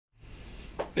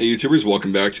Hey YouTubers,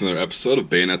 welcome back to another episode of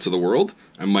Bayonets of the World.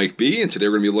 I'm Mike B, and today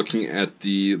we're going to be looking at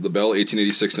the Lebel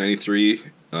 1886-93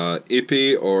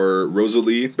 AP or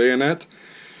Rosalie bayonet.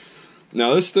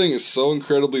 Now this thing is so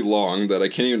incredibly long that I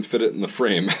can't even fit it in the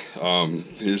frame.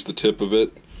 Here's the tip of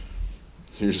it.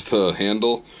 Here's the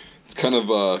handle. It's kind of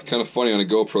funny on a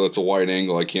GoPro. That's a wide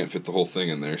angle. I can't fit the whole thing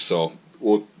in there. So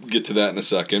we'll get to that in a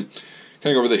second.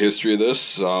 Kind of go over the history of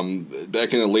this.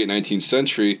 Back in the late 19th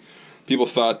century, people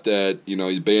thought that,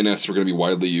 bayonets were going to be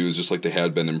widely used just like they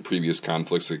had been in previous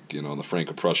conflicts, like, the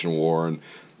Franco-Prussian War and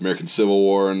American Civil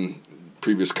War and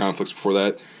previous conflicts before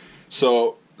that.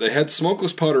 So they had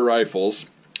smokeless powder rifles,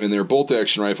 and they're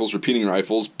bolt-action rifles, repeating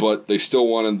rifles, but they still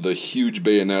wanted the huge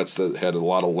bayonets that had a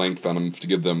lot of length on them to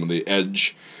give them the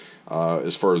edge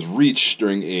as far as reach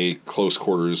during a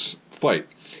close-quarters fight.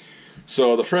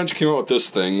 So the French came out with this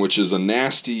thing, which is a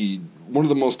nasty, one of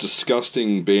the most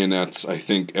disgusting bayonets I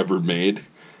think ever made.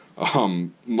 A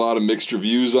lot of mixed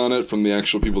reviews on it from the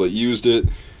actual people that used it.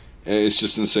 And it's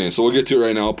just insane. So we'll get to it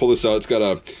right now. I'll pull this out. It's got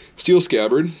a steel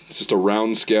scabbard. It's just a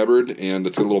round scabbard, and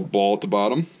it's got a little ball at the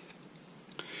bottom.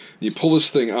 You pull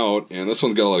this thing out, and this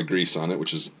one's got a lot of grease on it,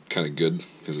 which is kind of good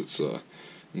because it's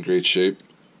in great shape.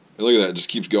 And look at that, it just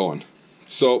keeps going.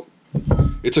 So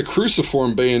it's a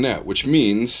cruciform bayonet, which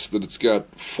means that it's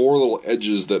got four little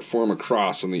edges that form a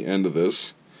cross on the end of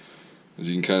this, as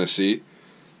you can kind of see.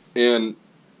 And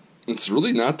it's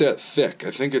really not that thick.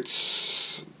 I think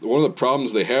it's one of the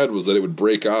problems they had was that it would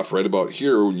break off right about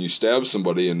here when you stab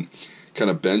somebody and kind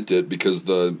of bent it because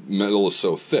the metal is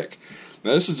so thick.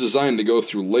 Now this is designed to go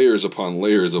through layers upon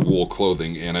layers of wool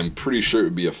clothing, and I'm pretty sure it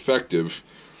would be effective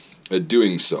at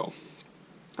doing so.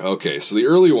 Okay, so the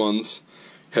early ones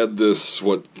had this,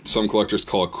 what some collectors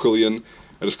call a quillion.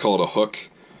 I just call it a hook.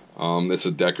 It's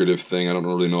a decorative thing. I don't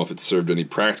really know if it served any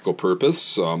practical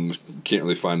purpose. Can't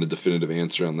really find a definitive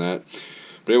answer on that.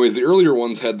 But anyways, the earlier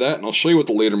ones had that, and I'll show you what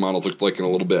the later models looked like in a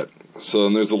little bit. So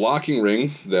then there's a locking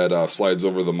ring that slides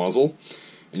over the muzzle,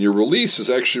 and your release is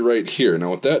actually right here.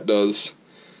 Now what that does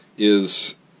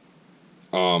is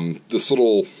this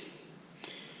little...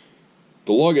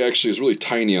 The lug actually is really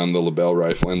tiny on the Lebel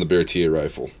rifle and the Berthier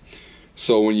rifle.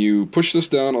 So when you push this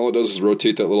down, all it does is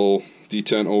rotate that little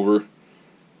detent over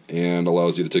and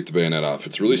allows you to take the bayonet off.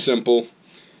 It's really simple,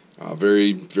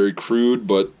 very, very crude,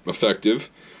 but effective.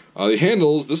 The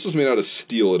handles, this is made out of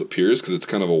steel, it appears, because it's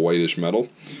kind of a whitish metal.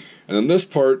 And then this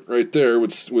part right there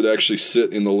would actually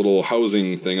sit in the little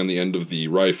housing thing on the end of the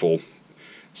rifle.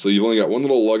 So you've only got one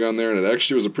little lug on there, and it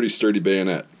actually was a pretty sturdy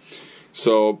bayonet.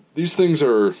 So these things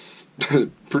are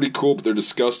pretty cool, but they're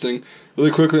disgusting.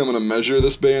 Really quickly, I'm going to measure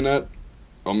this bayonet.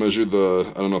 I'll measure I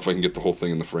don't know if I can get the whole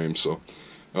thing in the frame, so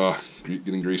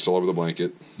getting grease all over the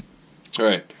blanket.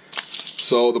 Alright,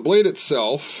 so the blade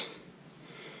itself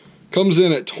comes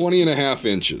in at 20.5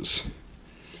 inches.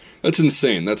 That's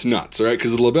insane, that's nuts, alright,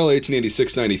 because the Lebel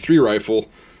 1886-93 rifle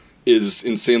is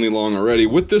insanely long already.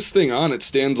 With this thing on, it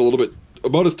stands a little bit,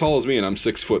 about as tall as me, and I'm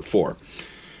 6'4".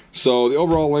 So the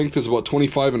overall length is about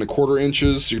 25.25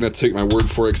 inches. You're going to have to take my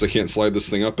word for it because I can't slide this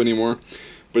thing up anymore.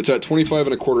 But it's at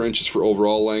 25.25 inches for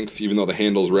overall length, even though the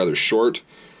handle is rather short.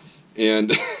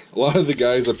 And a lot of the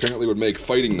guys apparently would make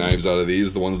fighting knives out of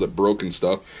these, the ones that broke and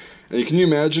stuff. And can you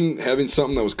imagine having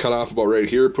something that was cut off about right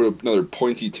here, put another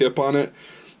pointy tip on it,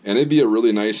 and it'd be a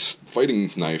really nice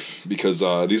fighting knife, because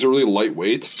these are really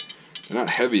lightweight. They're not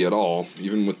heavy at all,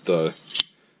 even with the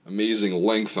amazing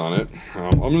length on it.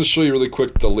 I'm going to show you really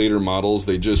quick the later models.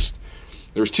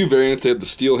 There was two variants. They had the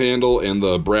steel handle and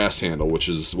the brass handle, which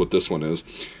is what this one is.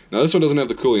 Now this one doesn't have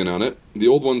the quillion on it. The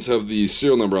old ones have the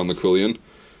serial number on the quillion,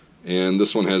 and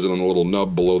this one has it on the little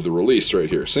nub below the release right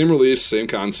here. Same release, same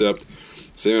concept,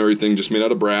 same everything, just made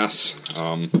out of brass.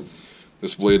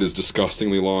 This blade is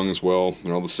disgustingly long as well.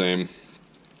 They're all the same.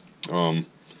 This one's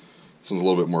a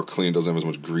little bit more clean, doesn't have as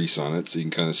much grease on it, so you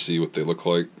can kind of see what they look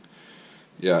like.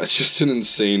 Yeah, it's just an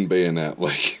insane bayonet.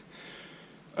 Like,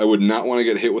 I would not want to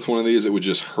get hit with one of these. It would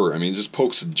just hurt. I mean, it just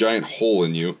pokes a giant hole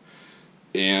in you,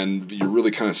 and you're really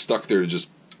kind of stuck there to just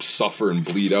suffer and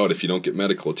bleed out if you don't get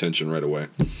medical attention right away.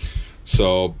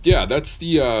 So, yeah, that's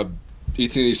the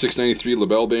 1886-93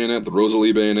 Lebel bayonet, the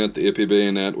Rosalie bayonet, the Épée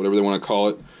bayonet, whatever they want to call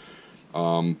it.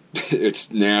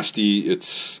 It's nasty.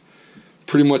 It's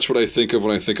pretty much what I think of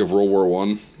when I think of World War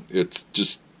I. It's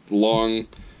just long,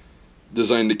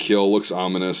 designed to kill, looks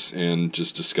ominous, and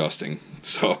just disgusting.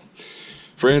 So,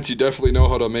 France, you definitely know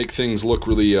how to make things look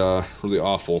really, really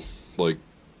awful. Like,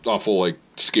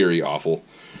 scary awful.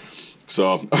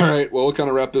 So, alright, well, we'll kind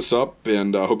of wrap this up,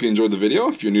 and I hope you enjoyed the video.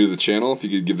 If you're new to the channel, if you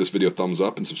could give this video a thumbs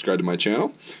up and subscribe to my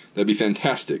channel, that'd be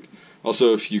fantastic.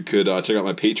 Also, if you could check out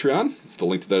my Patreon, the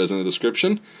link to that is in the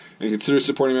description, and consider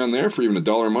supporting me on there for even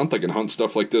 $1 a month. I can hunt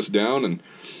stuff like this down and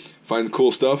find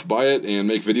cool stuff, buy it, and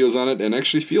make videos on it, and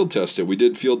actually field test it. We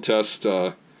did field test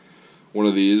one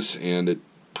of these, and it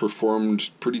performed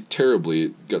pretty terribly.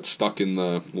 It got stuck in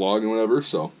the log and whatever,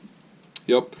 so,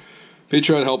 yep.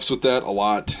 Patreon helps with that a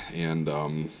lot, and,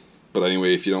 but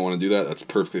anyway, if you don't want to do that, that's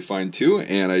perfectly fine too,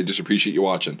 and I just appreciate you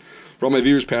watching. For all my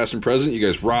viewers, past and present, you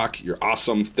guys rock, you're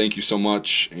awesome, thank you so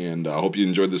much, and I hope you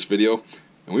enjoyed this video,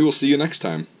 and we will see you next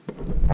time.